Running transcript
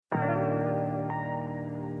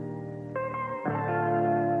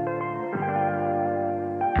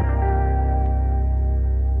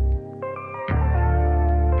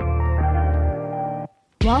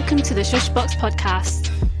Welcome to the Shushbox podcast,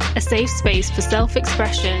 a safe space for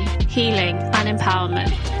self-expression, healing and empowerment.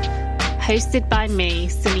 Hosted by me,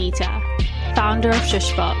 Sunita, founder of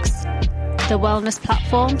Shushbox, the wellness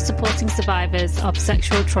platform supporting survivors of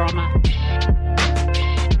sexual trauma.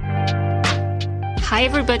 Hi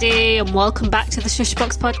everybody and welcome back to the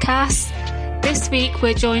Shushbox podcast. This week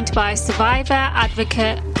we're joined by survivor,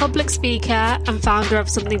 advocate, public speaker and founder of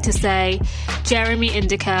Something to Say, Jeremy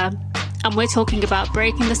Indika, and we're talking about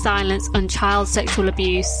breaking the silence on child sexual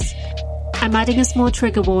abuse. I'm adding a small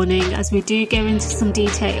trigger warning as we do go into some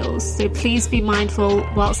details, so please be mindful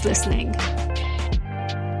whilst listening.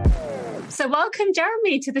 So welcome,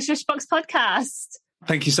 Jeremy, to the Shushbox podcast.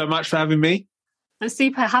 Thank you so much for having me. I'm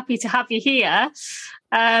super happy to have you here.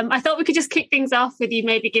 I thought we could just kick things off with you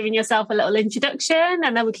maybe giving yourself a little introduction,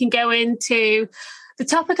 and then we can go into the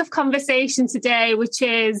topic of conversation today, which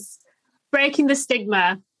is breaking the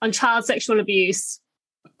stigma on child sexual abuse.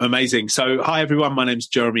 Amazing. So, hi everyone, my name's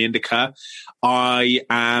Jeremy Indika. I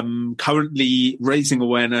am currently raising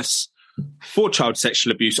awareness for child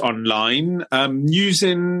sexual abuse online,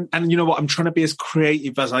 using, and you know what, I'm trying to be as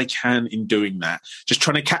creative as I can in doing that. Just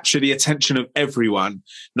trying to capture the attention of everyone,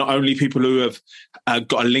 not only people who have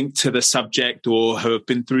got a link to the subject or who have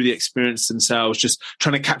been through the experience themselves, just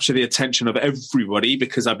trying to capture the attention of everybody,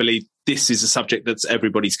 because I believe this is a subject that's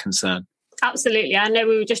everybody's concern. Absolutely. I know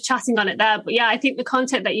we were just chatting on it there, but yeah, I think the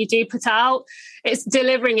content that you do put out, it's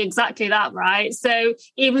delivering exactly that, right? So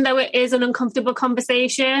even though it is an uncomfortable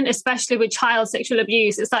conversation, especially with child sexual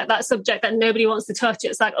abuse, it's like that subject that nobody wants to touch.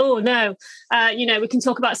 It's like, oh no, we can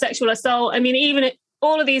talk about sexual assault. I mean,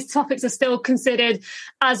 all of these topics are still considered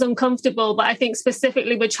as uncomfortable, but I think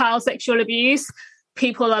specifically with child sexual abuse,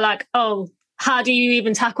 people are like, oh, how do you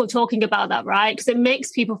even tackle talking about that, right? Because it makes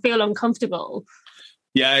people feel uncomfortable.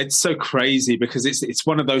 Yeah, it's so crazy because it's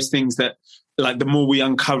one of those things that, like, the more we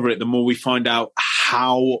uncover it, the more we find out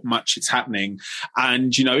how much it's happening.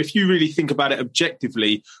 And, you know, if you really think about it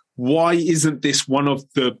objectively, why isn't this one of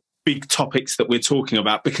the big topics that we're talking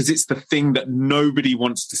about? Because it's the thing that nobody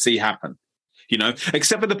wants to see happen, you know,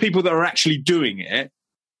 except for the people that are actually doing it.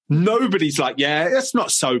 Nobody's like, yeah, it's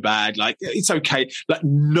not so bad. Like, it's okay. Like,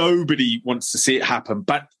 nobody wants to see it happen.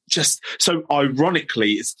 But just so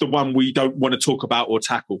ironically, it's the one we don't want to talk about or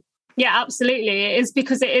tackle. Yeah, absolutely. It is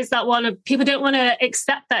because it is that one of people don't want to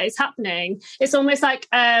accept that it's happening. It's almost like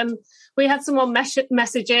we had someone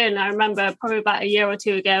message in, I remember probably about a year or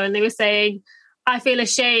two ago, and they were saying, I feel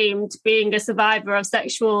ashamed being a survivor of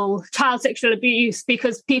child sexual abuse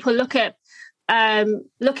because people look at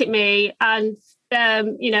me and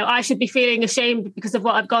I should be feeling ashamed because of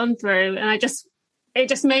what I've gone through. And it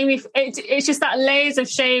just made me, it's just that layers of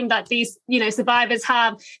shame that these, survivors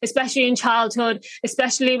have, especially in childhood,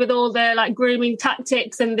 especially with all the like grooming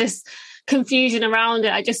tactics and this confusion around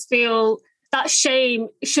it. I just feel that shame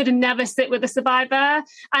should never sit with a survivor.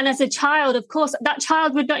 And as a child, of course, that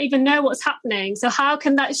child would not even know what's happening. So how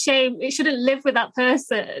can that shame, it shouldn't live with that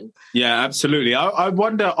person. Yeah, absolutely. I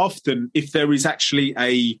wonder often if there is actually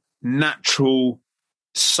a natural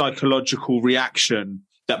psychological reaction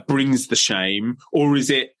that brings the shame, or is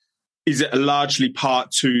it a largely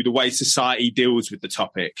part to the way society deals with the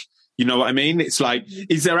topic? You know what I mean? It's like,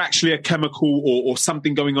 is there actually a chemical or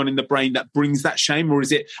something going on in the brain that brings that shame, or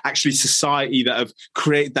is it actually society that have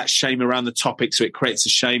created that shame around the topic, so it creates a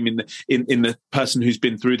shame in the person who's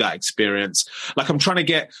been through that experience? Like, I'm trying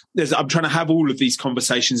to have all of these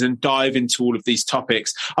conversations and dive into all of these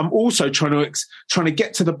topics. I'm also trying to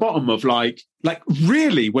get to the bottom of like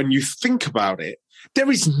really, when you think about it,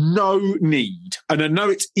 there is no need, and I know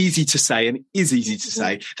it's easy to say, and it is easy to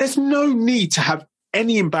say, there's no need to have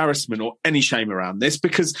any embarrassment or any shame around this,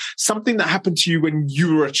 because something that happened to you when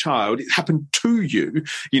you were a child, it happened to you.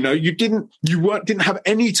 You know, you didn't have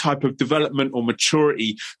any type of development or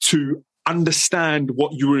maturity to understand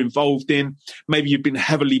what you were involved in. Maybe you've been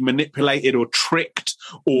heavily manipulated or tricked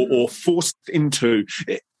or forced into.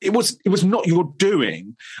 It was not your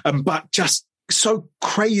doing, but just so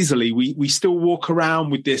crazily, we still walk around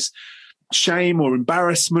with this shame or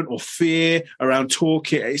embarrassment or fear around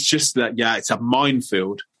talking. It's just that, yeah, it's a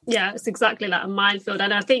minefield. Yeah, it's exactly like a minefield.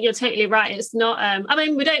 And I think you're totally right. It's not,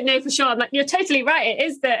 we don't know for sure. I'm like, you're totally right.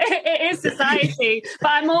 It is society.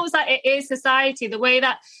 But I'm always like, it is society. The way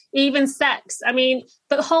that even sex, the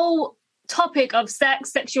whole topic of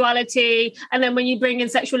sex, sexuality, and then when you bring in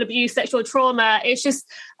sexual abuse, sexual trauma, it's just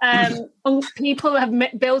people have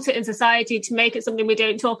built it in society to make it something we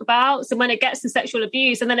don't talk about. So when it gets to sexual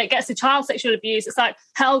abuse and then it gets to child sexual abuse, it's like,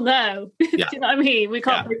 hell no. Yeah. Do you know what I mean? We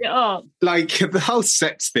can't bring it up. Like the whole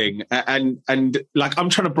sex thing, and like I'm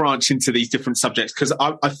trying to branch into these different subjects because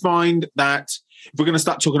I find that if we're going to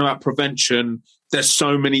start talking about prevention, there's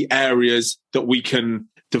so many areas that we can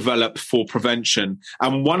develop for prevention.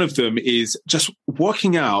 And one of them is just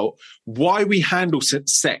working out why we handle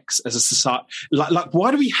sex as a society. Like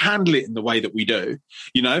why do we handle it in the way that we do?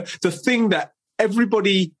 You know, the thing that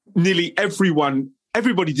everybody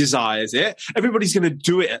desires it. Everybody's going to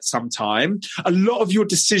do it at some time. A lot of your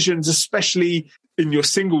decisions, especially in your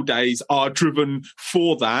single days, are driven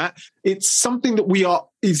for that. It's something that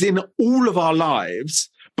is in all of our lives,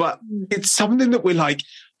 but it's something that we're like,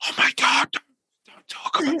 oh my God, don't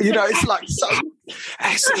talk about it. You know, it's like it's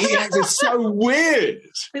so weird.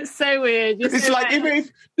 It's so weird. It's so like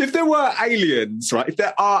if there were aliens, right? If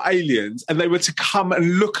there are aliens and they were to come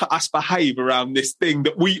and look at us behave around this thing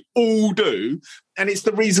that we all do, and it's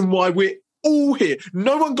the reason why we're all here.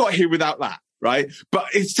 No one got here without that, right? But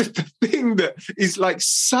it's just the thing that is like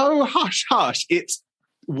so hush-hush.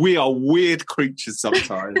 We are weird creatures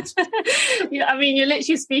sometimes. Yeah, I mean, you're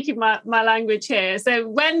literally speaking my language here. So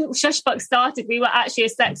when Shushbox started, we were actually a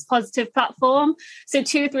sex positive platform. So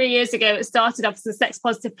 2-3 years ago, it started off as a sex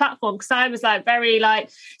positive platform because I was like very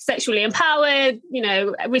like sexually empowered. You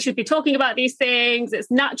know, we should be talking about these things.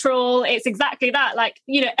 It's natural. It's exactly that. Like,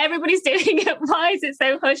 you know, everybody's doing it. Why is it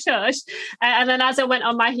so hush hush? And then as I went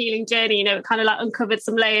on my healing journey, you know, it kind of like uncovered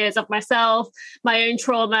some layers of myself, my own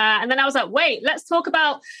trauma. And then I was like, wait, let's talk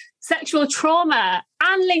about sexual trauma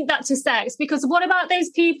and link that to sex, because what about those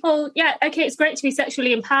people? Yeah, okay, it's great to be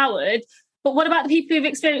sexually empowered, but what about the people who've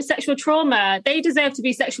experienced sexual trauma? They deserve to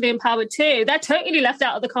be sexually empowered too. They're totally left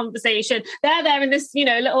out of the conversation. They're there in this, you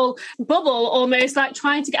know, little bubble, almost like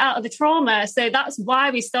trying to get out of the trauma. So that's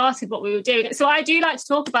why we started what we were doing. So I do like to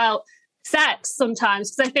talk about sex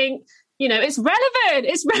sometimes because I think, you know, it's relevant.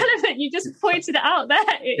 It's relevant. You just pointed it out there.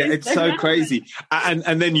 It's so crazy.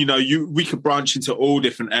 And then, you know, we could branch into all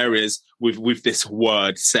different areas with this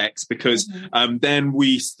word sex, because then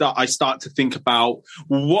I start to think about,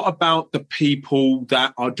 well, what about the people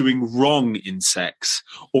that are doing wrong in sex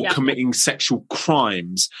or committing sexual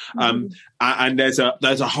crimes? And there's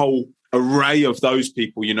a whole array of those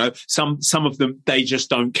people, you know, some of them, they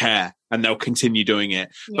just don't care and they'll continue doing it.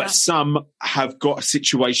 But some have got a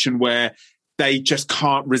situation where they just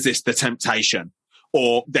can't resist the temptation,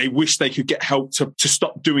 or they wish they could get help to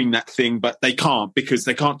stop doing that thing, but they can't because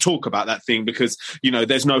they can't talk about that thing because, you know,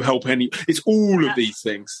 there's no help. It's all of these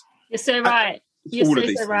things. You're so right. You're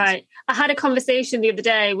so right. I had a conversation the other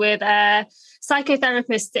day with a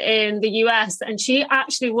psychotherapist in the US, and she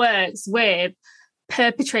actually works with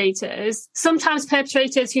sometimes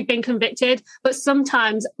perpetrators who've been convicted, but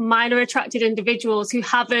sometimes minor attracted individuals who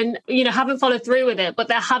haven't followed through with it, but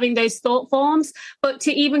they're having those thought forms. But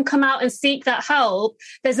to even come out and seek that help,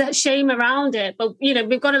 there's a shame around it. But, you know,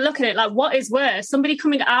 we've got to look at it like, what is worse? Somebody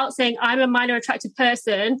coming out saying, I'm a minor attracted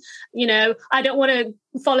person, you know, I don't want to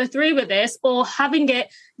follow through with this, or having it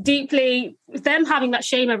deeply, them having that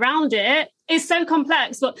shame around it is so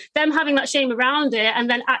complex, but them having that shame around it and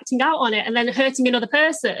then acting out on it and then hurting another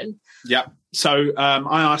person. Yeah. So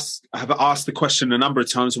I have asked the question a number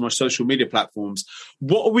of times on my social media platforms.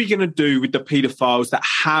 What are we going to do with the paedophiles that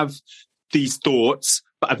have these thoughts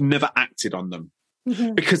but have never acted on them?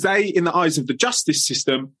 Because they, in the eyes of the justice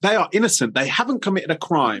system, they are innocent. They haven't committed a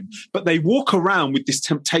crime, but they walk around with this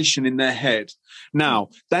temptation in their head. Now,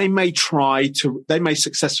 they may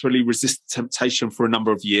successfully resist the temptation for a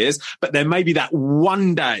number of years, but there may be that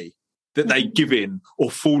one day that they give in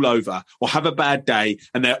or fall over or have a bad day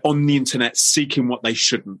and they're on the internet seeking what they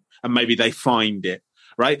shouldn't, and maybe they find it,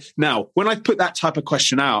 right? Now, when I put that type of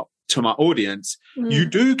question out to my audience, you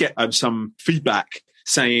do get some feedback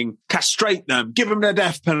saying, castrate them, give them the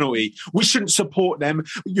death penalty. We shouldn't support them.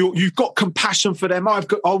 You've got compassion for them. I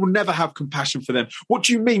will never have compassion for them. What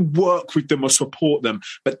do you mean work with them or support them?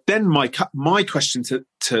 But then my question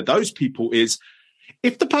to those people is,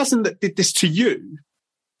 if the person that did this to you,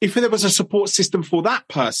 if there was a support system for that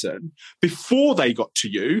person before they got to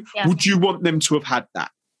you, would you want them to have had that?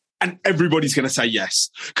 And everybody's going to say yes,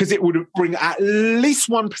 because it would bring at least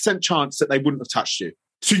 1% chance that they wouldn't have touched you.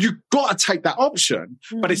 So you've got to take that option,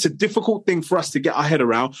 but it's a difficult thing for us to get our head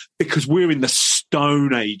around because we're in the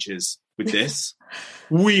stone ages with this.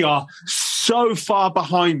 We are so far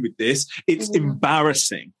behind with this. It's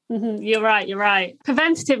embarrassing. You're right.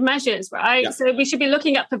 Preventative measures, right? Yeah. So we should be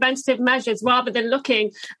looking at preventative measures rather than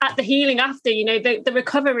looking at the healing after, you know, the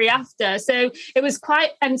recovery after. So it was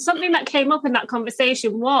and something that came up in that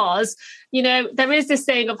conversation was, you know, there is this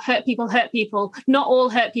saying of hurt people. Not all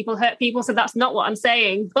hurt people. So that's not what I'm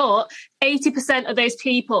saying. But 80% of those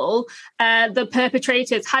people, the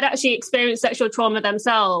perpetrators, had actually experienced sexual trauma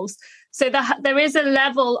themselves. So there is a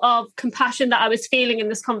level of compassion that I was feeling in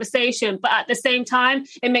this conversation, but at the same time,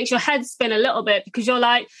 it makes your head spin a little bit because you're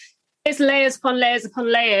like, it's layers upon layers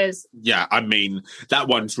upon layers. Yeah, I mean, that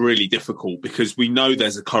one's really difficult because we know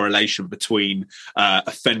there's a correlation between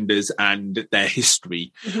offenders and their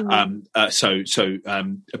history. So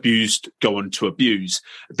abused go on to abuse.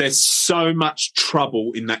 There's so much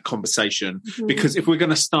trouble in that conversation because if we're going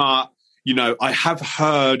to start, you know, I have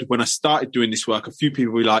heard when I started doing this work, a few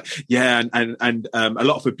people were like, yeah, and a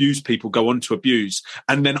lot of abused people go on to abuse.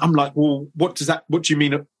 And then I'm like, well, what do you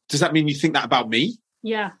mean? Does that mean you think that about me?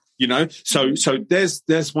 Yeah. You know, so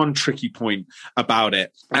there's one tricky point about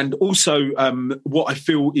it. And also what I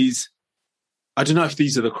feel is, I don't know if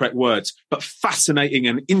these are the correct words, but fascinating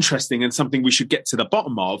and interesting and something we should get to the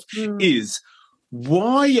bottom of is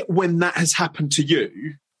why, when that has happened to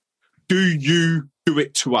you, do you do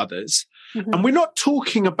it to others? And we're not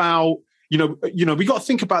talking about, you know, we got to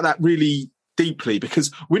think about that really deeply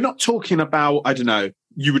because we're not talking about, I don't know,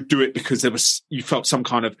 you would do it because you felt some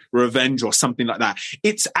kind of revenge or something like that.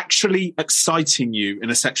 It's actually exciting you in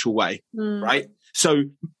a sexual way, right? So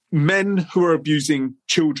men who are abusing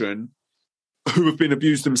children who have been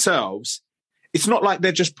abused themselves, it's not like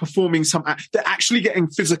they're just performing they're actually getting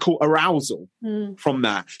physical arousal from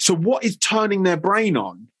that. So what is turning their brain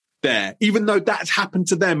on there, even though that's happened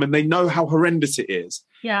to them and they know how horrendous it is?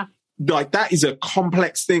 Yeah. Like that is a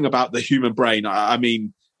complex thing about the human brain. I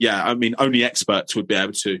mean, only experts would be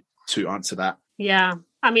able to answer that. Yeah.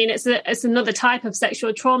 I mean, it's another type of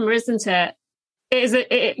sexual trauma, isn't it?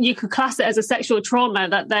 You could class it as a sexual trauma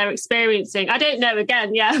that they're experiencing. I don't know,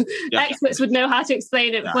 again, experts would know how to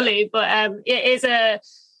explain it fully, but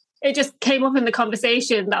it just came up in the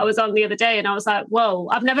conversation that I was on the other day and I was like, whoa,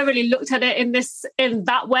 I've never really looked at it in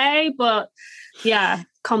that way, but yeah,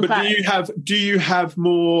 complex. But do you have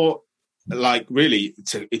more, like, really,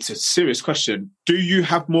 it's a serious question. Do you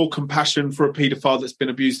have more compassion for a paedophile that's been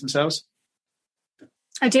abused themselves?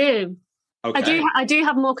 I do. Okay. I do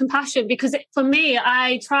have more compassion because for me,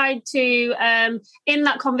 I tried to, in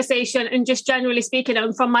that conversation and just generally speaking,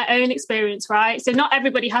 and from my own experience, right? So not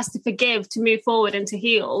everybody has to forgive to move forward and to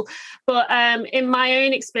heal. But in my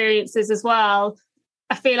own experiences as well,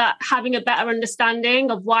 I feel like having a better understanding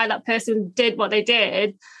of why that person did what they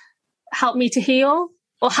did helped me to heal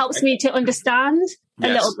or helps me to understand a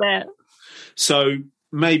little bit. So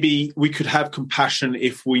maybe we could have compassion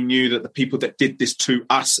if we knew that the people that did this to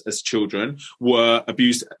us as children were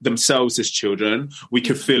abused themselves as children. We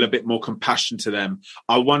could feel a bit more compassion to them.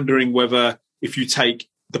 I'm wondering whether if you take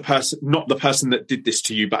the person, not the person that did this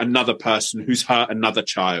to you, but another person who's hurt another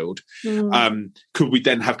child, could we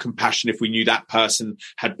then have compassion if we knew that person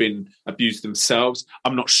had been abused themselves?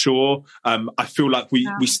 I'm not sure. I feel like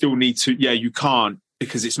we still need to, you can't,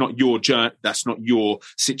 because it's not your journey, that's not your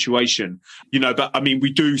situation, but I mean,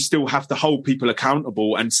 we do still have to hold people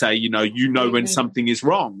accountable and say, when something is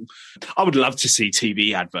wrong. I would love to see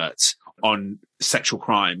TV adverts on sexual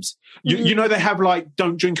crimes. They have like,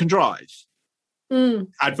 don't drink and drive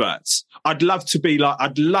adverts. I'd love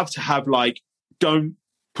to have like, don't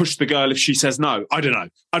push the girl if she says no. I don't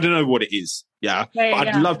know what it is. But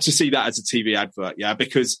I'd love to see that as a TV advert.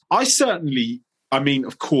 Because I mean,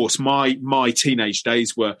 of course, my teenage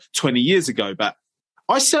days were 20 years ago, but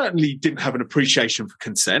I certainly didn't have an appreciation for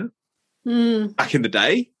consent back in the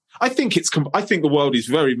day. I think the world is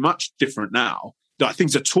very much different now. Like,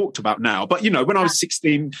 things are talked about now. But, when I was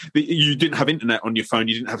 16, you didn't have internet on your phone.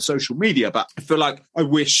 You didn't have social media. But I feel like I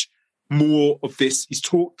wish more of this is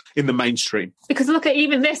talked in the mainstream. Because look at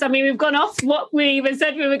even this. I mean, we've gone off what we even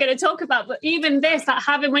said we were going to talk about. But even this,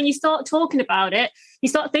 when you start talking about it, you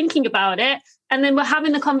start thinking about it, and then we're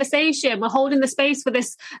having the conversation. We're holding the space for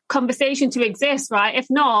this conversation to exist, right? If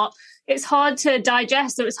not, it's hard to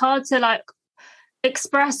digest, or it's hard to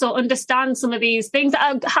express or understand some of these things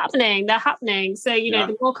that are happening. They're happening. So,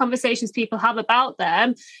 the more conversations people have about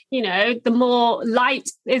them, the more light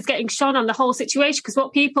is getting shone on the whole situation. Because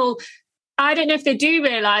what people, I don't know if they do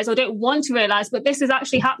realise or don't want to realise, but this is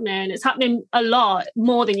actually happening. It's happening a lot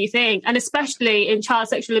more than you think. And especially in child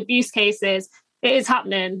sexual abuse cases, it is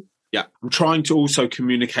happening. Yeah. I'm trying to also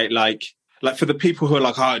communicate like for the people who are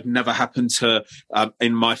like, it never happened to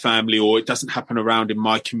in my family, or it doesn't happen around in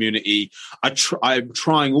my community. I'm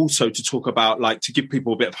trying also to talk about, to give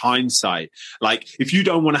people a bit of hindsight. Like, if you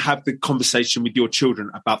don't want to have the conversation with your children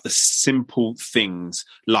about the simple things,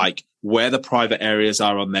 like where the private areas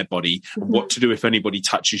are on their body, and what to do if anybody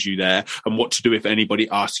touches you there, and what to do if anybody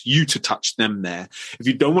asks you to touch them there. If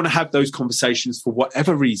you don't want to have those conversations for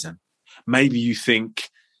whatever reason, maybe you think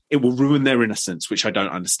it will ruin their innocence, which I don't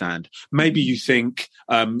understand. Maybe you think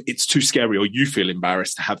it's too scary, or you feel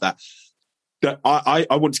embarrassed to have that. that I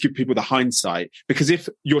want to give people the hindsight, because if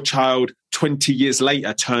your child 20 years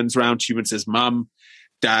later turns around to you and says, Mum,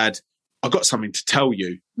 Dad, I got something to tell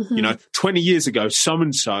you. Mm-hmm. You know, 20 years ago,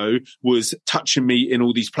 so-and-so was touching me in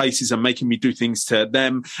all these places and making me do things to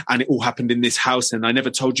them. And it all happened in this house. And I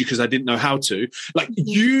never told you because I didn't know how to. Like,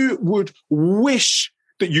 you would wish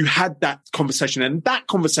that you had that conversation. And that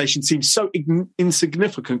conversation seems so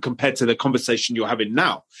insignificant compared to the conversation you're having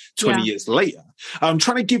now, 20 years later. I'm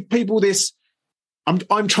trying to give people this.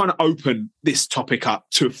 I'm trying to open this topic up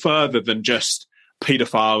to further than just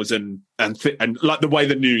pedophiles and like the way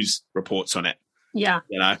the news reports on it. Yeah.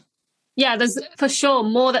 You know? Yeah, there's for sure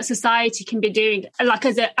more that society can be doing, like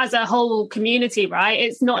as a whole community, right?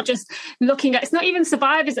 It's not just looking at, it's not even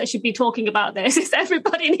survivors that should be talking about this. It's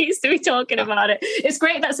everybody needs to be talking about it. It's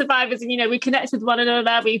great that survivors, and, you know, we connect with one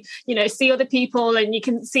another. We, you know, see other people, and you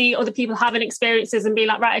can see other people having experiences and be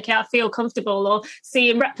like, right, okay, I feel comfortable, or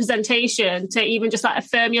seeing representation to even just like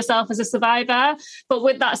affirm yourself as a survivor. But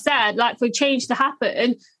with that said, like, for change to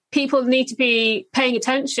happen, people need to be paying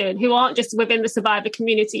attention who aren't just within the survivor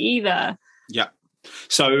community either. Yeah.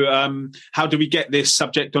 So how do we get this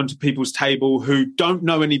subject onto people's table who don't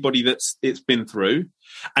know anybody it's been through,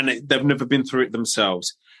 and they've never been through it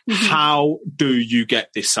themselves? Mm-hmm. How do you get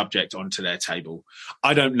this subject onto their table?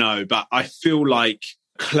 I don't know, but I feel like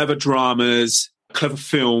clever dramas, clever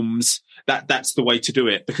films, that's the way to do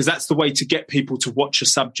it, because that's the way to get people to watch a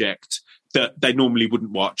subject that they normally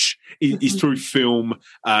wouldn't watch is through film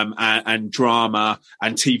and drama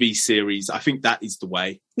and TV series. I think that is the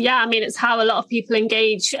way. Yeah, I mean, it's how a lot of people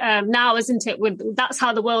engage now, isn't it? That's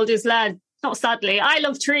how the world is led. Not sadly, I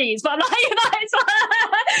love trees, but I'm like,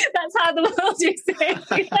 that's how the world is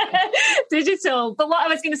digital. But what I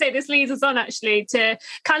was going to say, this leads us on actually to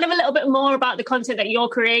kind of a little bit more about the content that you're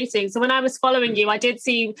creating. So when I was following you, I did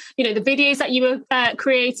see, you know, the videos that you were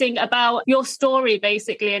creating about your story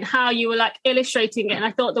basically, and how you were like illustrating it. And I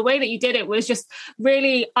thought the way that you did it was just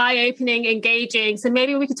really eye-opening, engaging. So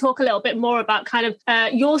maybe we could talk a little bit more about kind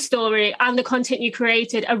of your story and the content you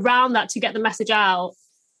created around that to get the message out.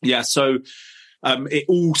 Yeah, so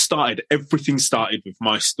everything started with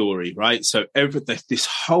my story, right? So this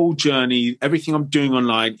whole journey, everything I'm doing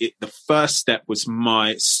online, the first step was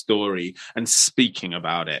my story and speaking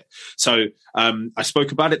about it. So I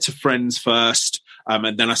spoke about it to friends first,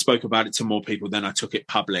 and then I spoke about it to more people, then I took it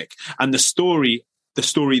public. And the story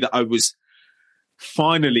that I was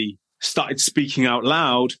finally started speaking out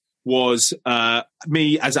loud was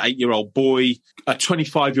me as an 8-year-old boy. A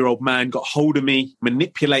 25-year-old man got hold of me,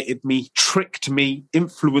 manipulated me, tricked me,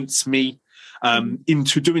 influenced me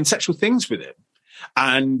into doing sexual things with him.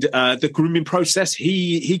 And the grooming process,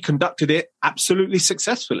 he conducted it absolutely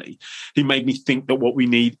successfully. He made me think that what we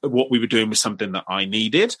were doing was something that I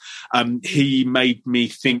needed. He made me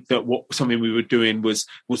think that something we were doing was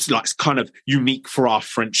like kind of unique for our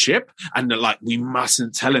friendship, and that like we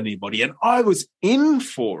mustn't tell anybody. And I was in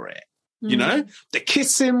for it. You know, the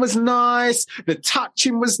kissing was nice, the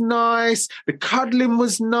touching was nice, the cuddling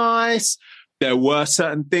was nice. There were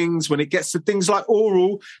certain things when it gets to things like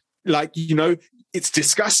oral, like, you know, it's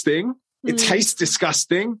disgusting. It tastes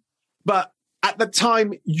disgusting. But at the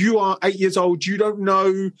time you are 8 years old, you don't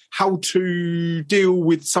know how to deal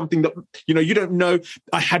with something that, you know, you don't know.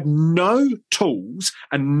 I had no tools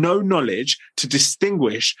and no knowledge to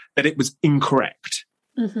distinguish that it was incorrect.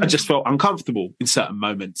 I just felt uncomfortable in certain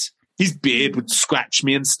moments. His beard would scratch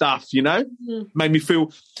me and stuff, you know, made me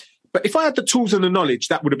feel. But if I had the tools and the knowledge,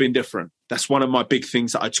 that would have been different. That's one of my big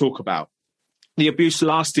things that I talk about. The abuse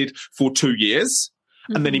lasted for 2 years,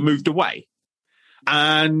 and then he moved away.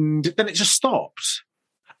 And then it just stopped.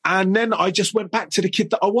 And then I just went back to the kid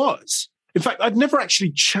that I was. In fact, I'd never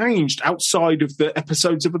actually changed outside of the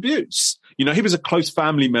episodes of abuse. You know, he was a close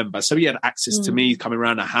family member, so he had access to me coming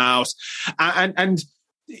around the house. And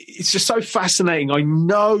it's just so fascinating. I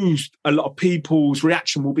know a lot of people's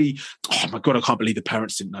reaction will be, oh my God, I can't believe the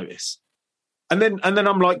parents didn't notice. And then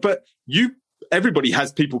I'm like, but everybody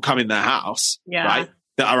has people come in their house, right,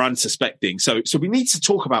 that are unsuspecting. So we need to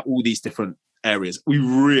talk about all these different areas. We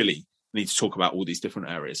really need to talk about all these different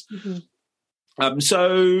areas.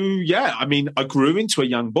 So, yeah, I mean, I grew into a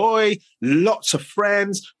young boy, lots of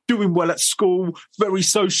friends, doing well at school, very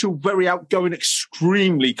social, very outgoing,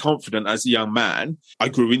 extremely confident as a young man. I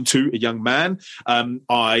grew into a young man.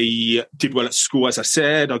 I did well at school, as I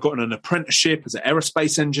said. I got an apprenticeship as an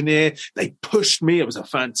aerospace engineer. They pushed me. It was a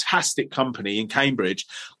fantastic company in Cambridge.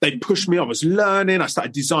 They pushed me. I was learning. I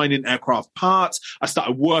started designing aircraft parts. I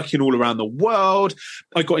started working all around the world.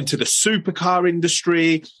 I got into the supercar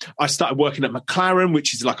industry. I started working at McLaren,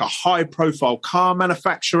 which is like a high-profile car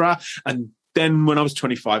manufacturer, and Then when I was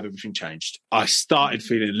 25, everything changed. I started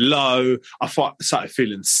feeling low. Started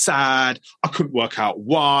feeling sad. I couldn't work out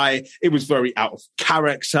why. It was very out of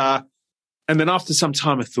character. And then after some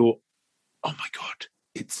time, I thought, oh my God,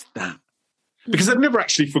 it's that. Because I'd never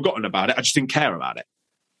actually forgotten about it. I just didn't care about it.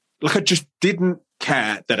 Like, I just didn't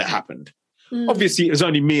care that it happened. Obviously, it was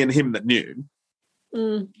only me and him that knew.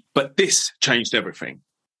 But this changed everything.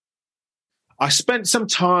 I spent some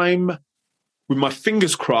time with my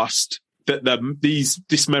fingers crossed that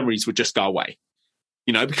these memories would just go away,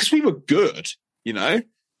 because we were good,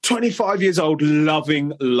 25 years old,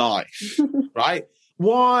 loving life, right?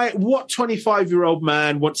 What 25-year-old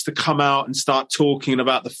man wants to come out and start talking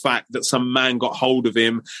about the fact that some man got hold of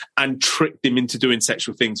him and tricked him into doing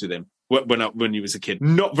sexual things with him when he was a kid?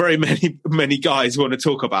 Not very many guys want to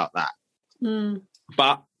talk about that.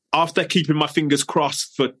 But after keeping my fingers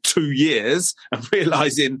crossed for 2 years and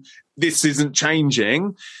realizing this isn't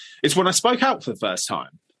changing, it's when I spoke out for the first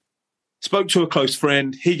time. Spoke to a close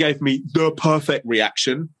friend. He gave me the perfect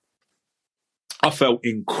reaction. I felt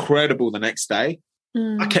incredible the next day.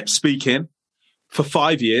 I kept speaking for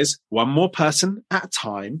 5 years, one more person at a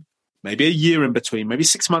time, maybe a year in between, maybe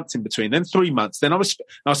 6 months in between, then 3 months. Then I was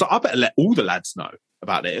like, I better let all the lads know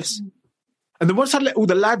about this. And then once I let all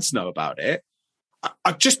the lads know about it,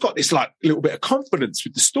 I just got this like little bit of confidence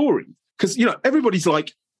with the story. Because, everybody's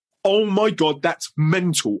like, oh my God, that's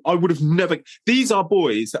mental. I would have never. These are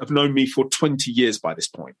boys that have known me for 20 years by this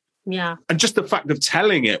point. Yeah. And just the fact of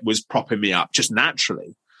telling it was propping me up just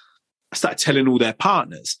naturally. I started telling all their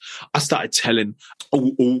partners. I started telling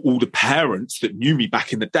all the parents that knew me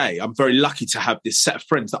back in the day. I'm very lucky to have this set of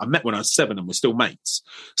friends that I met when I was 7 and we're still mates.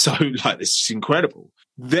 So like, this is incredible.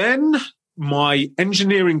 Then my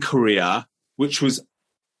engineering career, which was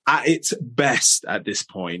at its best at this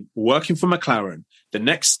point, working for McLaren, the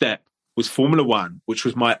next step was Formula One, which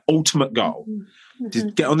was my ultimate goal,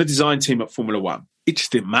 to get on the design team at Formula One. It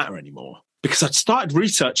just didn't matter anymore because I'd started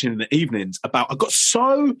researching in the evenings I got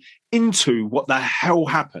so into what the hell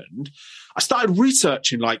happened. I started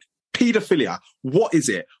researching like paedophilia. What is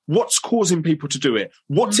it? What's causing people to do it?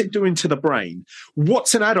 What's it doing to the brain?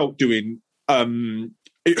 What's an adult doing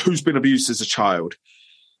who's been abused as a child?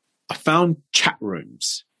 I found chat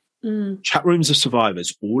rooms of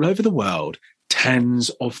survivors all over the world, tens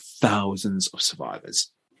of thousands of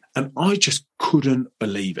survivors. And I just couldn't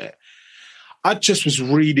believe it. I just was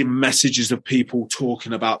reading messages of people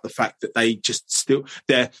talking about the fact that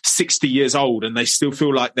they're 60 years old and they still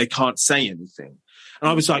feel like they can't say anything. And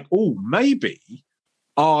I was like, oh, maybe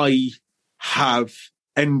I have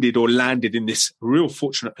ended or landed in this real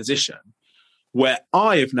fortunate position where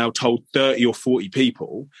I have now told 30 or 40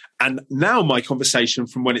 people. And now my conversation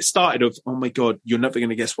from when it started of, oh my God, you're never going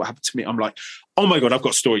to guess what happened to me. I'm like, oh my God, I've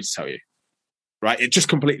got a story to tell you. Right? It just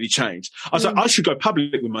completely changed. I was like, I should go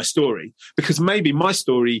public with my story because maybe my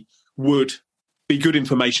story would be good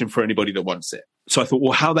information for anybody that wants it. So I thought,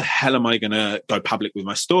 well, how the hell am I going to go public with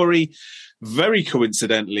my story? Very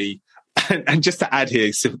coincidentally, and just to add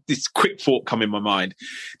here, so this quick thought come in my mind.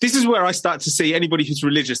 This is where I start to see anybody who's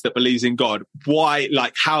religious that believes in God, why,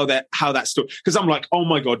 like how that story. Because I'm like, oh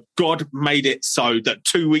my God, God made it so that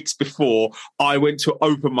 2 weeks before I went to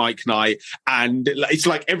open mic night, and it's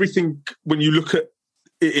like everything, when you look at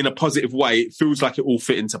it in a positive way, it feels like it all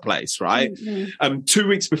fit into place, right? 2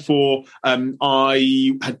 weeks before,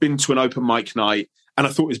 I had been to an open mic night and I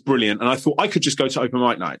thought it was brilliant. And I thought I could just go to open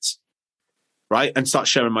mic nights, right? And start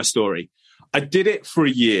sharing my story. I did it for a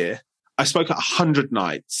year. I spoke at 100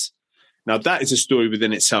 nights. Now that is a story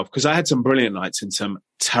within itself because I had some brilliant nights and some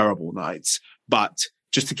terrible nights, but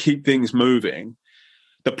just to keep things moving,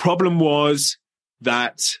 the problem was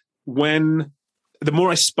that the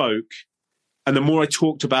more I spoke and the more I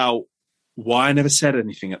talked about why I never said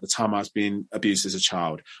anything at the time I was being abused as a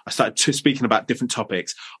child, I started speaking about different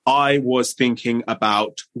topics. I was thinking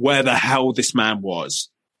about where the hell this man was.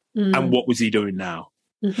 And what was he doing now?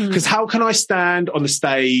 Because how can I stand on the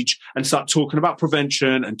stage and start talking about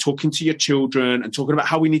prevention and talking to your children and talking about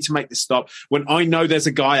how we need to make this stop when I know there's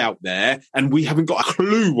a guy out there and we haven't got a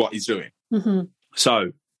clue what he's doing?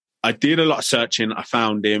 So I did a lot of searching. I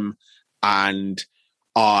found him and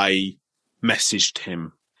I messaged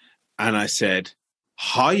him and I said,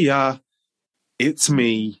 hiya, it's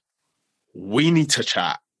me. We need to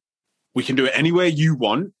chat. We can do it anywhere you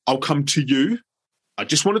want. I'll come to you. I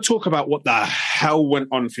just want to talk about what the hell went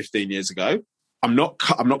on 15 years ago. I'm not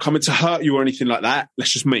coming to hurt you or anything like that.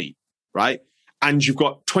 Let's just meet, right? And you've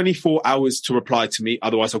got 24 hours to reply to me.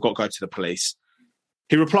 Otherwise, I've got to go to the police.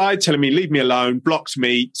 He replied telling me, leave me alone, blocked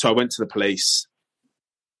me. So I went to the police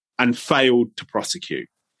and failed to prosecute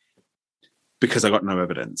because I got no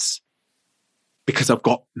evidence. because I've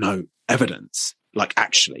got no evidence. Like,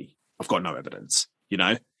 actually, I've got no evidence, you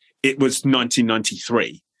know? It was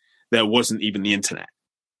 1993. There wasn't even the internet.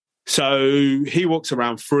 So he walks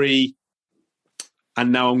around free.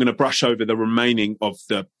 And now I'm going to brush over the remaining of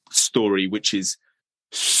the story, which is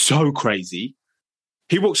so crazy.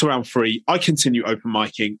 He walks around free. I continue open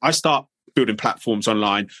micing. I start building platforms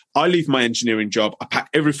online. I leave my engineering job. I pack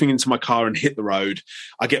everything into my car and hit the road.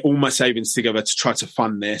 I get all my savings together to try to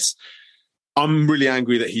fund this. I'm really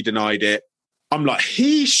angry that he denied it. I'm like,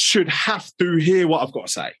 he should have to hear what I've got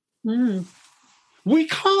to say. Mm. We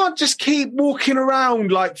can't just keep walking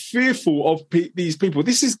around like fearful of these people.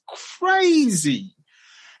 This is crazy.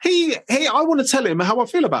 I want to tell him how I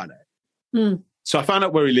feel about it. Mm. So I found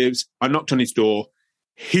out where he lives. I knocked on his door.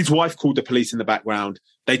 His wife called the police in the background.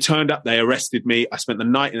 They turned up. They arrested me. I spent the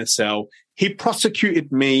night in a cell. He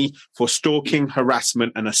prosecuted me for stalking,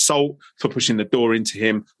 harassment, and assault for pushing the door into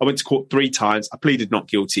him. I went to court 3 times. I pleaded not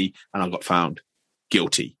guilty, and I got found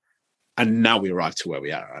guilty. And now we arrived to where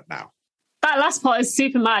we are at now. That last part is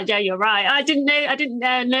super mad. Yeah, you're right. I didn't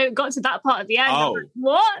know it got to that part at the end. Oh. Like,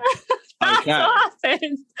 what? That's Okay. what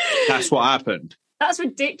happened. That's what happened. That's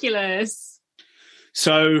ridiculous.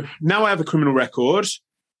 So now I have a criminal record,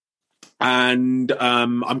 and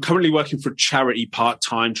I'm currently working for a charity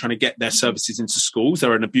part-time, trying to get their services into schools.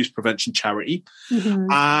 They're an abuse prevention charity.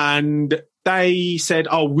 Mm-hmm. And they said,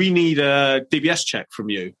 we need a DBS check from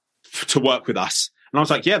you to work with us. And I was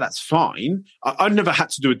like, yeah, that's fine. I've never had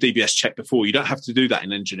to do a DBS check before. You don't have to do that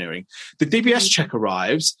in engineering. The DBS check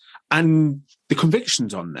arrives and the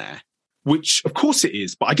conviction's on there, which of course it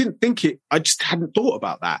is, but I didn't think it. I just hadn't thought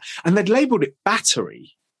about that. And they'd labelled it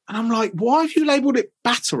battery. And I'm like, why have you labelled it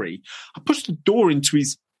battery? I pushed the door into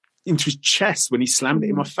his chest when he slammed it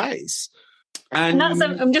in my face. And that's,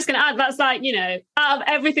 I'm just going to add, that's like, out of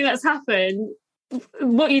everything that's happened,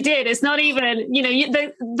 what you did, it's not even,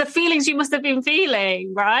 the feelings you must have been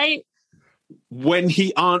feeling, right? When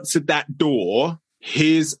he answered that door,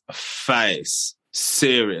 his face,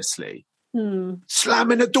 seriously,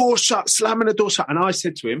 slamming the door shut. And I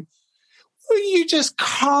said to him, will you just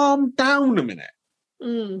calm down a minute?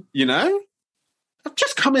 I've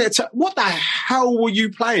just come here to, what the hell were you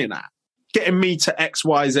playing at? Getting me to X,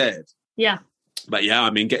 Y, Z. Yeah. But yeah,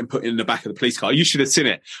 getting put in the back of the police car. You should have seen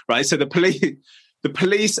it, right? So the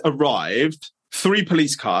police arrived, 3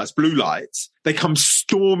 police cars, blue lights. They come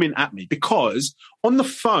storming at me because on the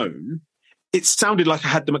phone, it sounded like I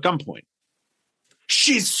had them at gunpoint.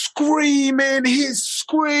 She's screaming, he's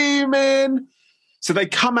screaming. So they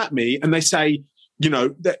come at me and they say,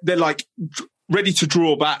 they're like ready to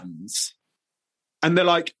draw batons. And they're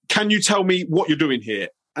like, can you tell me what you're doing here?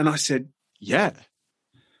 And I said, yeah.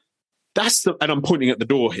 And I'm pointing at the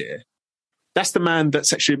door here. That's the man that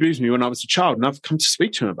sexually abused me when I was a child, and I've come to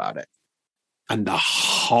speak to him about it. And the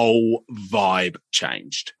whole vibe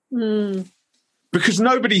changed. Because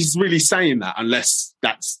nobody's really saying that unless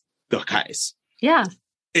that's the case. Yeah.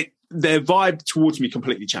 Their vibe towards me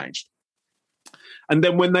completely changed. And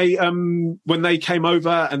then when they came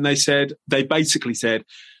over and they basically said,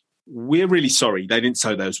 we're really sorry. They didn't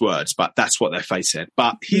say those words, but that's what their face said.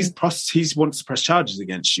 But he wants to press charges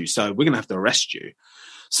against you, so we're going to have to arrest you.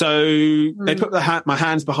 So they put my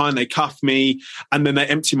hands behind, they cuff me, and then they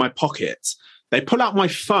empty my pockets. They pull out my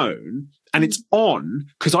phone, and it's on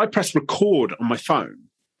because I pressed record on my phone.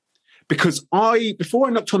 Because before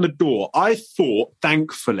I knocked on the door, I thought,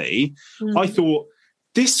 thankfully,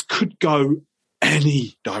 this could go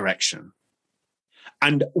any direction.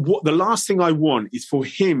 And the last thing I want is for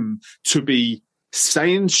him to be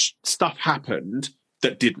saying stuff happened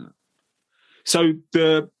that didn't. So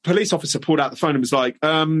the police officer pulled out the phone and was like,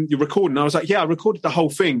 you're recording? I was like, yeah, I recorded the whole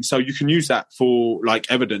thing. So you can use that for like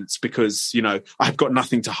evidence because, I've got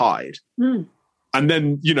nothing to hide. And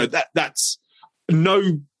then, that's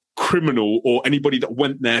no criminal or anybody that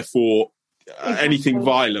went there for anything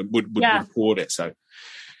violent would record it.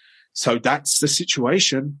 So that's the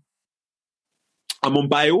situation. I'm on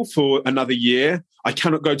bail for another year. I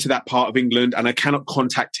cannot go to that part of England and I cannot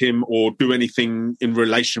contact him or do anything in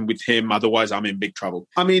relation with him. Otherwise, I'm in big trouble.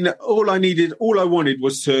 All I wanted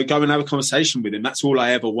was to go and have a conversation with him. That's all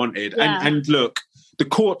I ever wanted. Yeah. And look, the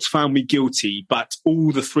courts found me guilty, but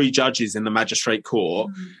all the 3 judges in the magistrate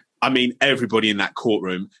court, everybody in that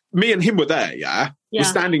courtroom, me and him were there, yeah? We're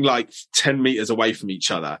standing like 10 meters away from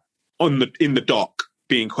each other in the dock,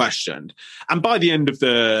 being questioned. And by the end of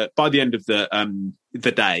the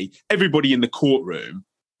day, everybody in the courtroom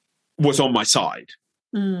was on my side.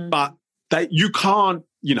 But you can't,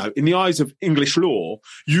 in the eyes of English law,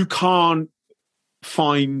 you can't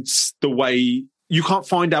find the way, you can't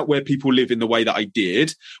find out where people live in the way that I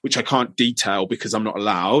did, which I can't detail because I'm not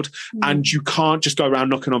allowed. And you can't just go around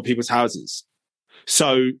knocking on people's houses.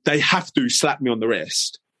 So they have to slap me on the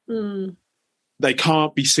wrist. They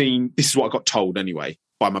can't be seen. This is what I got told anyway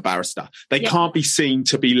by my barrister. They can't be seen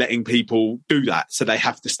to be letting people do that. So they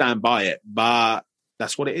have to stand by it. But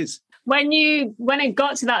that's what it is. When it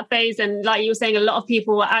got to that phase, and like you were saying, a lot of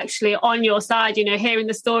people were actually on your side, you know, hearing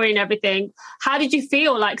the story and everything. How did you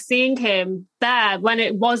feel like seeing him there when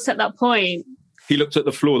it was at that point? He looked at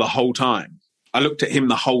the floor the whole time. I looked at him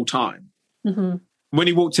the whole time. When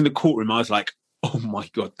he walked in the courtroom, I was like, oh my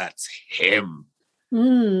God, that's him.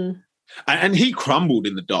 And he crumbled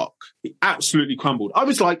in the dock. He absolutely crumbled. I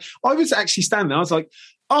was actually standing there. I was like,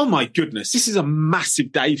 oh my goodness, this is a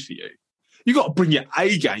massive day for you. You got to bring your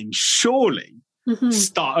A game, surely.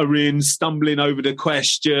 Stuttering, stumbling over the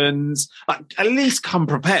questions. Like, at least come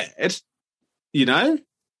prepared. You know?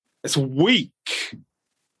 It's weak.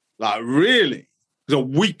 Like, really. It was a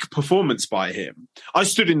weak performance by him. I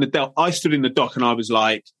stood in the dock and I was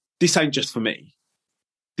like, this ain't just for me.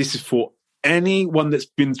 This is for anyone that's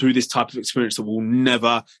been through this type of experience that will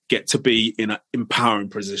never get to be in an empowering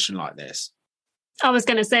position like this. I was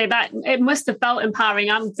going to say that it must have felt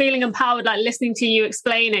empowering. I'm feeling empowered, like listening to you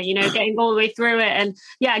explain it, you know, getting all the way through it and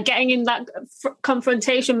getting in that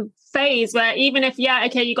confrontation phase where even if,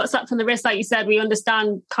 you got slapped on the wrist, like you said, we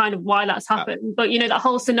understand kind of why that's happened. But, you know, that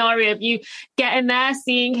whole scenario of you getting there,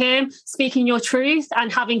 seeing him, speaking your truth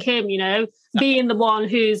and having him, you know, being the one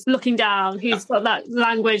who's looking down, who's got that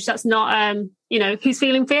language that's not, who's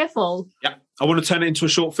feeling fearful. Yeah. I want to turn it into a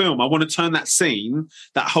short film. I want to turn that scene,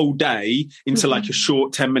 that whole day, into like a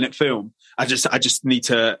short 10-minute film. I just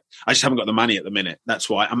haven't got the money at the minute. That's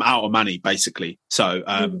why I'm out of money, basically. So,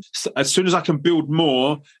 so as soon as I can build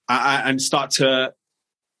more and start to,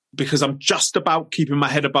 because I'm just about keeping my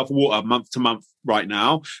head above water month to month right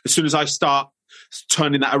now. As soon as I start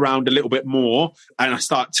turning that around a little bit more and I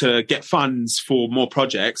start to get funds for more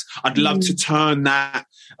projects, I'd love to turn that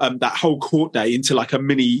whole court day into like a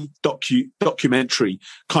mini documentary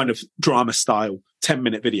kind of drama style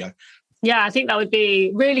 10-minute video. Yeah, I think that would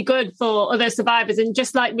be really good for other survivors. And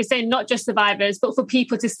just like we're saying, not just survivors, but for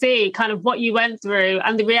people to see kind of what you went through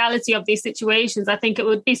and the reality of these situations. I think it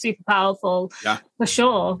would be super powerful for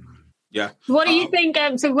sure. Yeah. What do you think?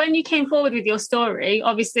 So when you came forward with your story,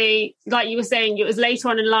 obviously, like you were saying, it was later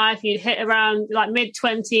on in life, you'd hit around like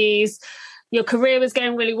mid-20s, your career was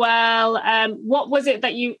going really well. What was it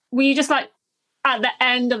that were you just like at the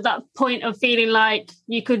end of that point of feeling like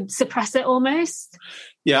you could suppress it almost?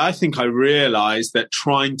 Yeah, I think I realised that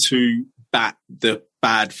trying to bat the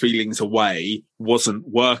bad feelings away wasn't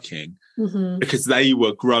working because they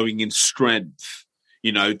were growing in strength.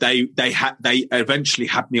 You know, they eventually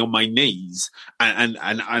had me on my knees and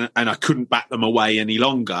I couldn't bat them away any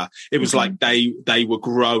longer. It was like they were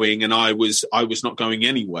growing and I was not going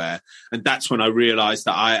anywhere. And that's when I realized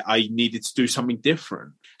that I needed to do something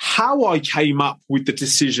different. How I came up with the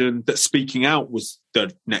decision that speaking out was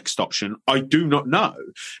the next option, I do not know.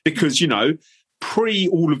 Because, you know, pre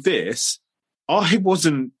all of this, I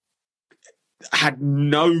had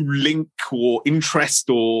no link or interest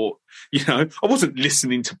or, you know, I wasn't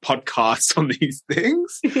listening to podcasts on these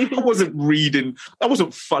things. I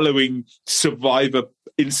wasn't following survivor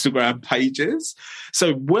Instagram pages.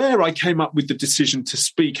 So where I came up with the decision to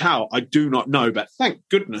speak out, I do not know, but thank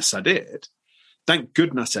goodness I did. Thank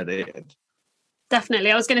goodness I did.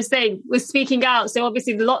 Definitely. I was going to say, with speaking out, so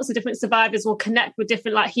obviously lots of different survivors will connect with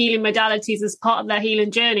different like healing modalities as part of their healing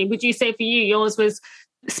journey. Would you say for you, yours was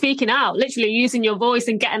speaking out, literally using your voice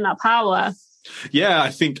and getting that power? Yeah, I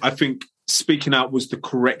think speaking out was the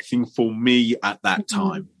correct thing for me at that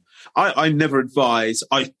time. I never advise,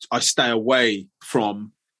 I stay away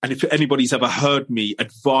from, and if anybody's ever heard me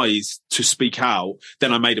advise to speak out,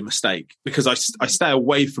 then I made a mistake because I stay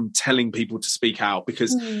away from telling people to speak out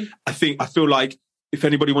because I feel like if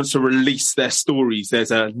anybody wants to release their stories,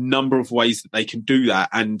 there's a number of ways that they can do that.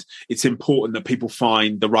 And it's important that people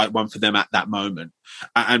find the right one for them at that moment.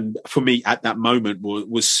 And for me at that moment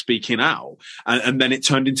was speaking out. And then it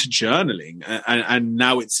turned into journaling. And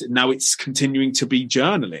now it's continuing to be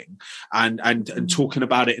journaling and talking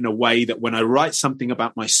about it in a way that when I write something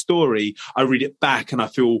about my story, I read it back and I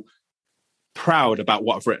feel proud about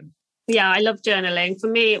what I've written. Yeah, I love journaling. For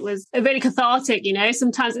me, it was really cathartic, you know.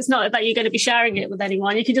 Sometimes it's not that you're going to be sharing it with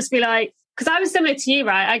anyone. You can just be like, because I was similar to you,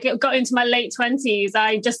 right? I got into my late 20s.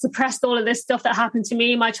 I just suppressed all of this stuff that happened to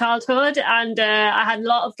me in my childhood. And I had a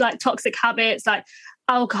lot of like toxic habits, like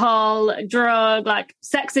alcohol, drug, like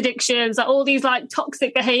sex addictions, like all these like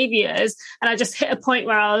toxic behaviors. And I just hit a point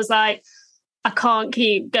where I was like, I can't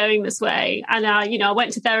keep going this way. And, I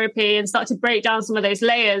went to therapy and started to break down some of those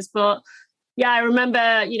layers. But yeah, I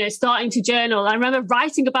remember, starting to journal. I remember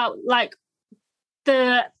writing about like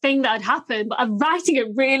the thing that had happened, but I'm writing it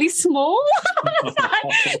really small.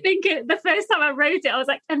 I think the first time I wrote it, I was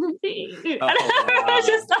like, I was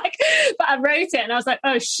just like, but I wrote it and I was like,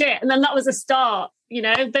 oh shit. And then that was a start,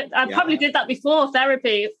 but I probably did that before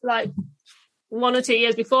therapy, like 1 or 2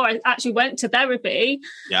 years before I actually went to therapy.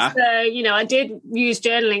 Yeah. So, I did use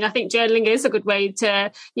journaling. I think journaling is a good way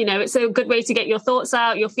to, it's a good way to get your thoughts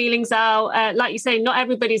out, your feelings out. Like you say, not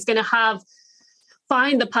everybody's going to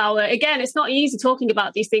find the power. Again, it's not easy talking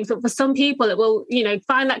about these things, but for some people it will,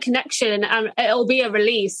 find that connection and it'll be a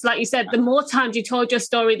release. Like you said, the more times you told your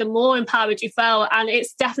story, the more empowered you felt. And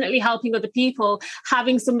it's definitely helping other people,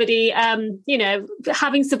 having somebody,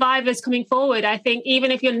 having survivors coming forward. I think even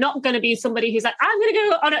if you're not going to be somebody who's like, I'm going to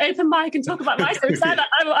go on an open mic and talk about my story,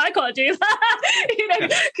 I can't do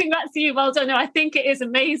that. Congrats to you. Well done. No, I think it is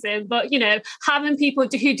amazing. But, having people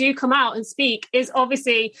who do come out and speak is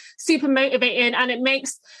obviously super motivating, and it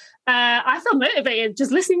makes I feel motivated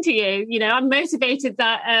just listening to you. I'm motivated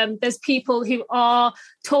that there's people who are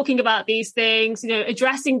talking about these things,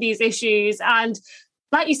 addressing these issues, and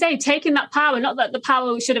like you say, taking that power. Not that the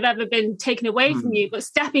power should have ever been taken away from you, but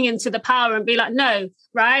stepping into the power and be like, no,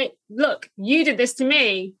 right? Look, you did this to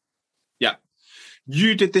me. Yeah,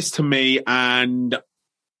 you did this to me, and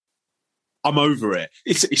I'm over it.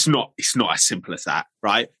 It's not as simple as that,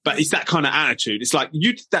 right? But it's that kind of attitude. It's like,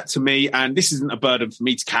 you did that to me and this isn't a burden for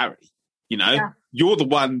me to carry. You're the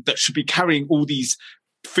one that should be carrying all these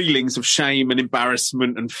feelings of shame and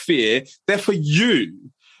embarrassment and fear. They're for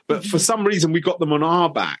you. But for some reason we got them on our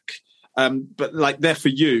back. But like, they're for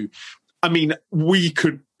you. I mean, we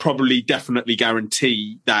could probably definitely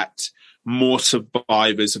guarantee that more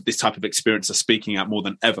survivors of this type of experience are speaking out more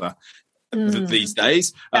than ever these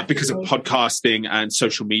days because of podcasting and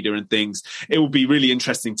social media and things. It will be really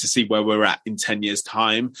interesting to see where we're at in 10 years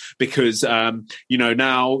time, because now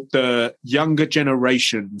the younger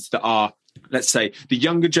generations that are, let's say, the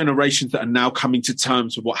younger generations that are now coming to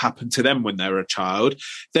terms with what happened to them when they were a child,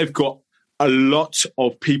 they've got a lot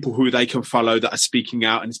of people who they can follow that are speaking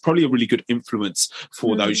out, and it's probably a really good influence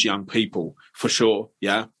for those young people, for sure.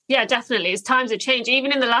 Yeah, definitely. It's times have changed.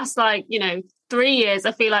 Even in the last 3 years,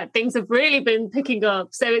 I feel like things have really been picking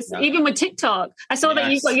up. So it's even with TikTok. I saw that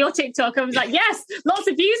you've got your TikTok. I was like, yes, lots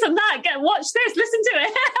of views on that. Watch this, listen to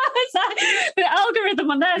it. It's like, the algorithm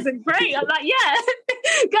on there is great. I'm like,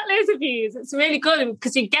 got loads of views. It's really good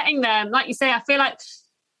because you're getting them. Like you say, I feel like,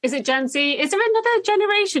 is it Gen Z? Is there another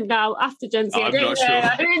generation now after Gen Z? I'm not sure.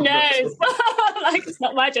 Who knows? It's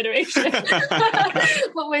not my generation.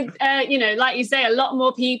 But with, like you say, a lot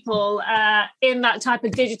more people in that type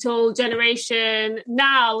of digital generation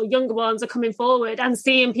now, younger ones are coming forward and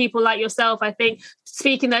seeing people like yourself, I think,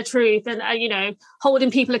 speaking their truth and, holding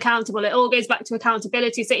people accountable. It all goes back to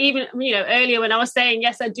accountability. So even, earlier when I was saying,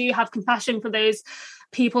 yes, I do have compassion for those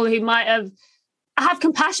people who might have, I have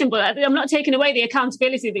compassion, but I'm not taking away the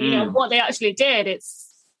accountability that, what they actually did. It's,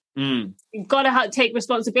 you've got to take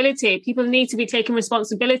responsibility. People need to be taking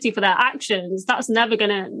responsibility for their actions. That's never going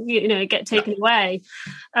to, get taken away.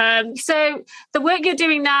 So the work you're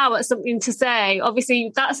doing now at Something to Say,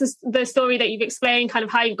 obviously that's the story that you've explained, kind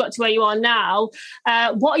of how you've got to where you are now.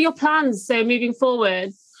 What are your plans? So moving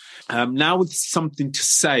forward? Now with Something to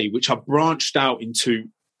Say, which I've branched out into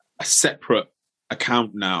a separate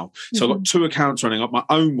account now. So I've got 2 accounts running up, my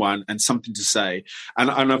own one and Something to Say.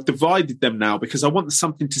 And I've divided them now because I want the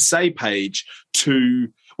Something to Say page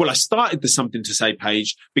I started the Something to Say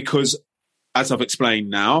page because, as I've explained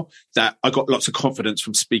now, that I got lots of confidence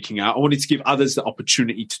from speaking out. I wanted to give others the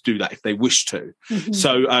opportunity to do that if they wish to.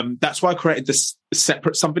 So that's why I created this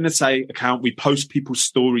separate Something to Say account. We post people's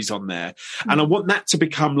stories on there. And I want that to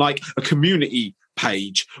become like a community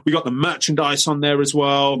page. We got the merchandise on there as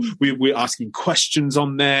well. We're asking questions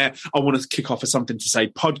on there. I want to kick off a Something to Say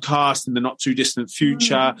podcast in the not too distant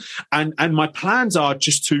future. And my plans are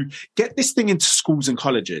just to get this thing into schools and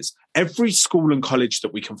colleges, every school and college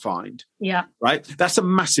that we can find. Yeah. Right. That's a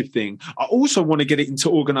massive thing. I also want to get it into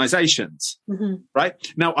organizations. Right.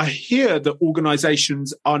 Now, I hear that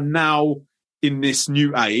organizations are now in this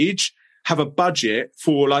new age have a budget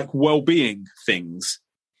for like well-being things.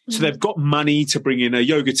 So they've got money to bring in a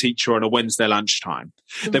yoga teacher on a Wednesday lunchtime.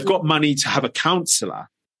 They've got money to have a counsellor,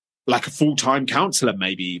 like a full-time counsellor,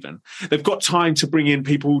 maybe even. They've got time to bring in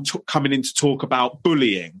people coming in to talk about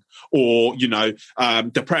bullying or,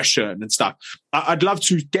 depression and stuff. I'd love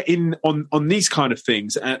to get in on these kind of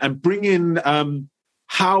things and bring in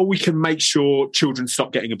how we can make sure children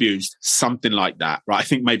stop getting abused, something like that, right? I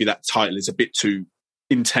think maybe that title is a bit too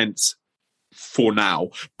intense for now,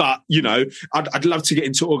 but I'd love to get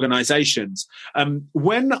into organizations.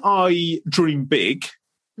 When I dream big,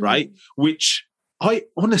 right, which I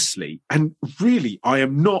honestly and really, I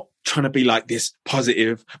am not trying to be like this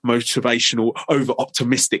positive, motivational, over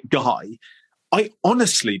optimistic guy. I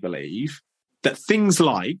honestly believe that things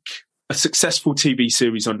like a successful TV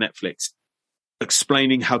series on Netflix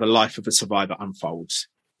explaining how the life of a survivor unfolds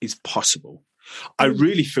is possible. I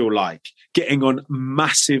really feel like getting on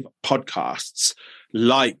massive podcasts,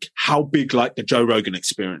 like how big like the Joe Rogan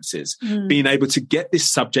Experience is, being able to get this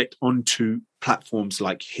subject onto platforms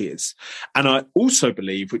like his. And I also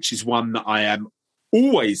believe, which is one that I am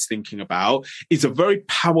always thinking about, is a very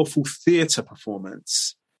powerful theatre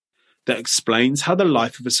performance that explains how the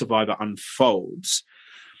life of a survivor unfolds.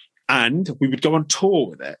 And we would go on tour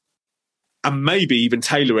with it and maybe even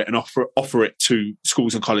tailor it and offer it to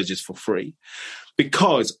schools and colleges for free.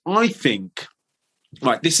 Because I think,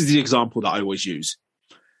 like, this is the example that I always use.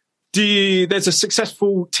 There's a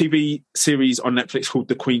successful TV series on Netflix called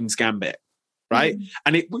The Queen's Gambit, right?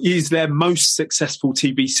 And it is their most successful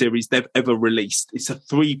TV series they've ever released. It's a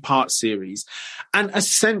 3-part series. And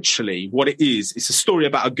essentially what it is, it's a story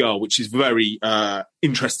about a girl, which is very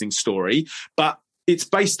interesting story, but it's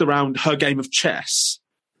based around her game of chess,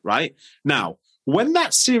 right? Now, when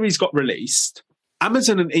that series got released,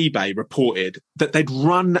 Amazon and eBay reported that they'd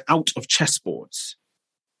run out of chessboards,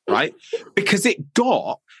 right? Because it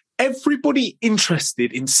got everybody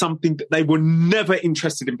interested in something that they were never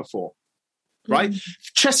interested in before, right?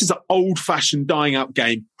 Chess is an old-fashioned, dying-out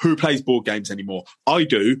game. Who plays board games anymore? I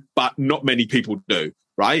do, but not many people do,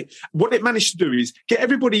 right? What it managed to do is get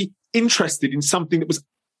everybody interested in something that was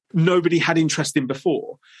nobody had interest in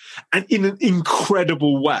before, and in an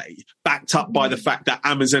incredible way, backed up by the fact that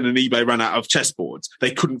Amazon and eBay ran out of chessboards.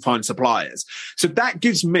 They couldn't find suppliers. So that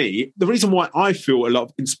gives me, the reason why I feel a lot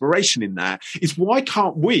of inspiration in that is, why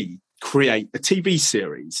can't we create a TV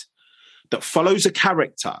series that follows a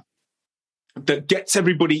character, that gets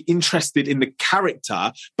everybody interested in the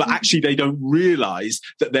character, but actually they don't realize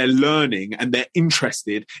that they're learning and they're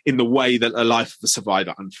interested in the way that the life of a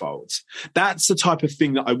survivor unfolds. That's the type of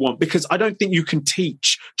thing that I want, because I don't think you can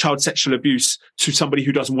teach child sexual abuse to somebody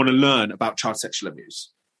who doesn't want to learn about child sexual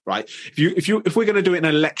abuse. Right? If we're going to do it in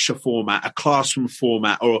a lecture format, a classroom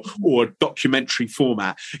format, or a documentary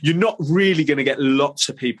format, you're not really going to get lots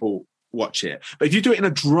of people watch it. But if you do it in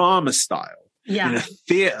a drama style, in a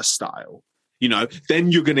theatre style,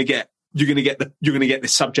 then you're going to get the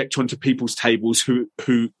subject onto people's tables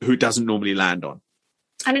who doesn't normally land on.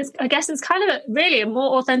 And I guess it's kind of really a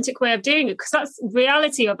more authentic way of doing it, because that's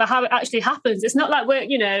reality of how it actually happens. It's not like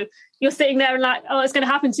you're sitting there and like, oh, it's going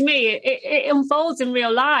to happen to me. It unfolds in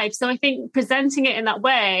real life. So I think presenting it in that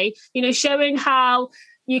way, showing how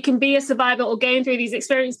you can be a survivor or going through these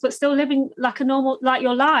experiences, but still living like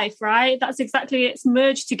your life, right? That's exactly, it's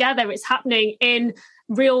merged together. It's happening in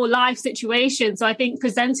real life situations. So I think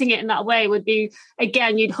presenting it in that way would be,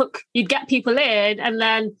 again, you'd get people in and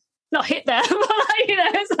then not hit them, but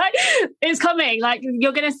it's like, it's coming. Like,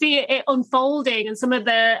 you're going to see it unfolding, and some of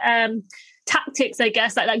the tactics, I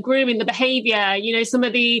guess, like grooming, the behavior, some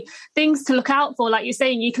of the things to look out for, like you're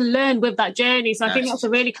saying, you can learn with that journey. So I think that's a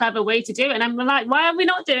really clever way to do it. And I'm like, why are we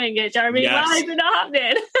not doing it, Jeremy? Yes. Why is it not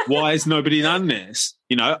happening? Why has nobody done this?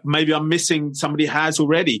 Maybe I'm missing, somebody has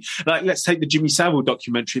already. Like, let's take the Jimmy Savile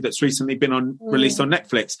documentary that's recently been released on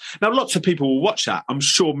Netflix. Now, lots of people will watch that. I'm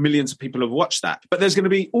sure millions of people have watched that. But there's going to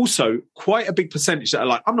be also quite a big percentage that are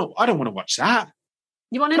like, I don't want to watch that.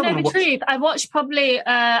 You want to know the truth? I watched probably,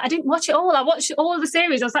 I didn't watch it all. I watched all the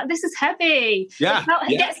series. I was like, this is heavy. Yeah.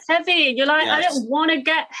 It gets heavy. You're like, I don't want to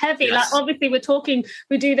get heavy. Yes. Like, obviously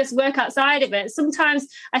we do this work outside of it. Sometimes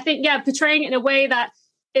I think, portraying it in a way that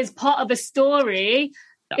is part of a story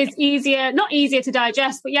is not easier to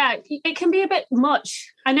digest, but it can be a bit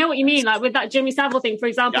much. I know what you mean. Like with that Jimmy Savile thing, for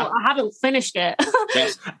example, I haven't finished it.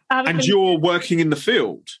 Yes. And you're working in the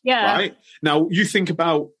field, right? Now, you think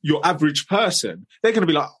about your average person, they're going to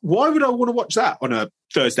be like, why would I want to watch that on a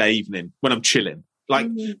Thursday evening when I'm chilling? Like,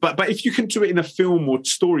 but if you can do it in a film or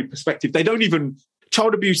story perspective, they don't even,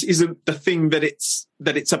 child abuse isn't the thing that it's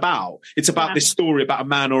about. It's about this story about a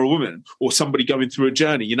man or a woman or somebody going through a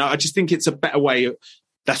journey. I just think it's a better way.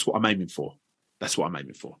 That's what I'm aiming for.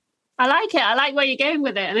 I like it. I like where you're going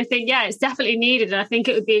with it. And I think, it's definitely needed. And I think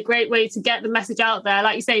it would be a great way to get the message out there.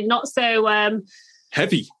 Like you say, not so...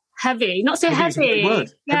 heavy. Not so heavy. Heavy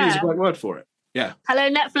is a great word for it. Yeah. Hello,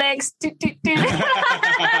 Netflix.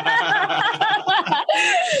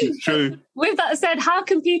 True. With that said, how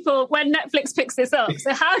can people, when Netflix picks this up,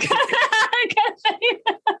 so how can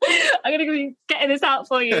I'm going to be getting this out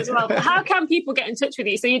for you as well, but how can people get in touch with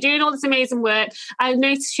you? So you're doing all this amazing work. I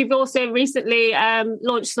noticed you've also recently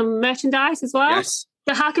launched some merchandise as well. Yes.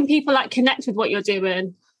 So how can people connect with what you're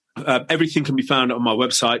doing? Everything can be found on my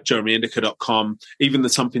website, jeremyindika.com. Even the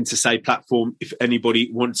Something to Say platform, if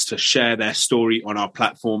anybody wants to share their story on our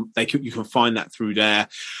platform, you can find that through there.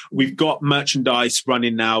 We've got merchandise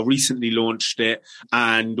running now, recently launched it,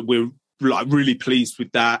 and we're really pleased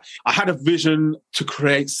with that. I had a vision to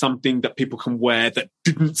create something that people can wear that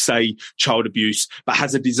didn't say child abuse, but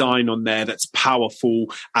has a design on there that's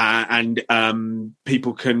powerful and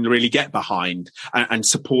people can really get behind and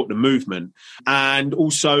support the movement. And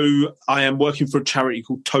also, I am working for a charity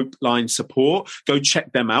called Taupe Line Support. Go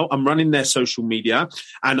check them out. I'm running their social media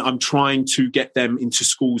and I'm trying to get them into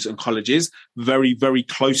schools and colleges. Very, very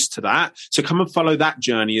close to that. So come and follow that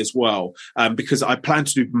journey as well, because I plan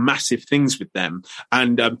to do massive things with them.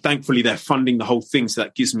 And thankfully, they're funding the whole thing. So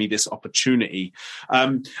that gives me this opportunity.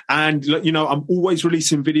 And, I'm always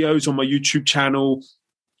releasing videos on my YouTube channel.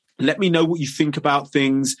 Let me know what you think about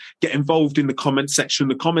things. Get involved in the comment section.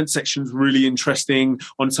 The comment section is really interesting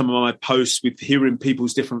on some of my posts with hearing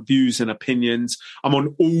people's different views and opinions. I'm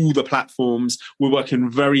on all the platforms. We're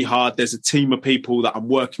working very hard. There's a team of people that I'm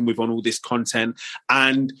working with on all this content.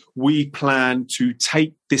 And we plan to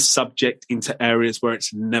take this subject into areas where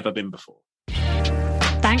it's never been before.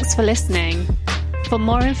 Thanks for listening. For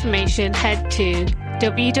more information, head to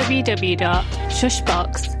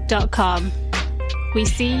www.shushbox.com. We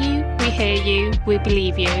see you, we hear you, we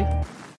believe you.